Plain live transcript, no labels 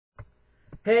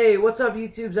Hey, what's up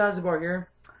YouTube? Zazubaar here.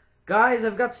 Guys,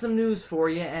 I've got some news for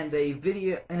you and a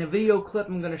video clip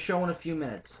I'm going to show in a few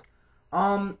minutes.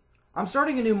 I'm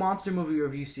starting a new monster movie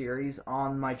review series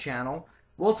on my channel.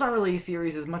 Well, it's not really a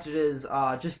series as much as it is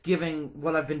just giving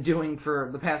what I've been doing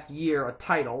for the past year a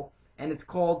title, and it's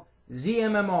called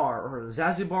ZMMR, or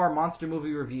Zazubaar Monster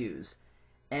Movie Reviews.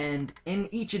 And in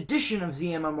each edition of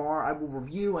ZMMR, I will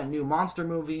review a new monster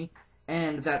movie,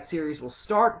 and that series will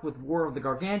start with War of the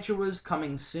Gargantuas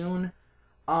coming soon.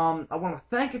 I want to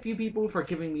thank a few people for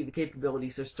giving me the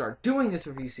capabilities to start doing this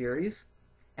review series,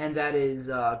 and that is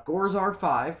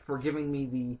Gorzard5 for giving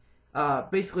me the,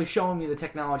 basically showing me the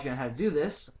technology on how to do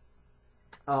this,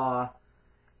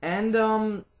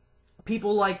 and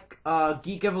people like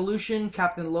Geek Evolution,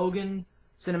 Captain Logan,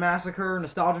 Cinemassacre,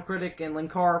 Nostalgia Critic, and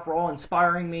Linkar for all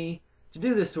inspiring me to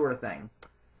do this sort of thing.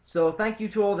 So thank you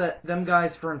to all them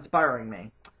guys for inspiring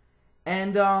me.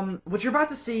 And what you're about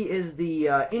to see is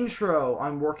the intro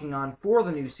I'm working on for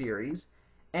the new series.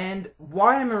 And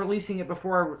why I'm releasing it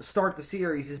before I start the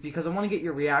series is because I want to get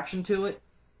your reaction to it,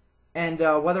 and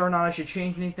whether or not I should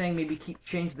change anything, maybe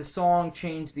change the song,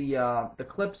 change the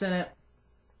clips in it.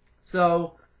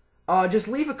 So just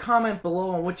leave a comment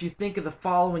below on what you think of the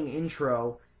following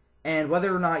intro, and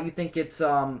whether or not you think it's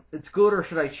good, or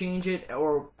should I change it,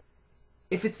 or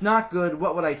if it's not good,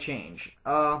 what would I change?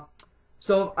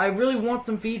 So I really want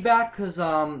some feedback, because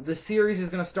the series is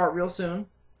going to start real soon,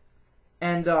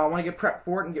 and I want to get prepped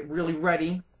for it and get really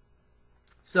ready.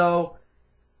 So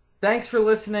thanks for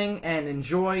listening, and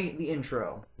enjoy the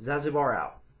intro. Zazubaar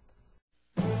out.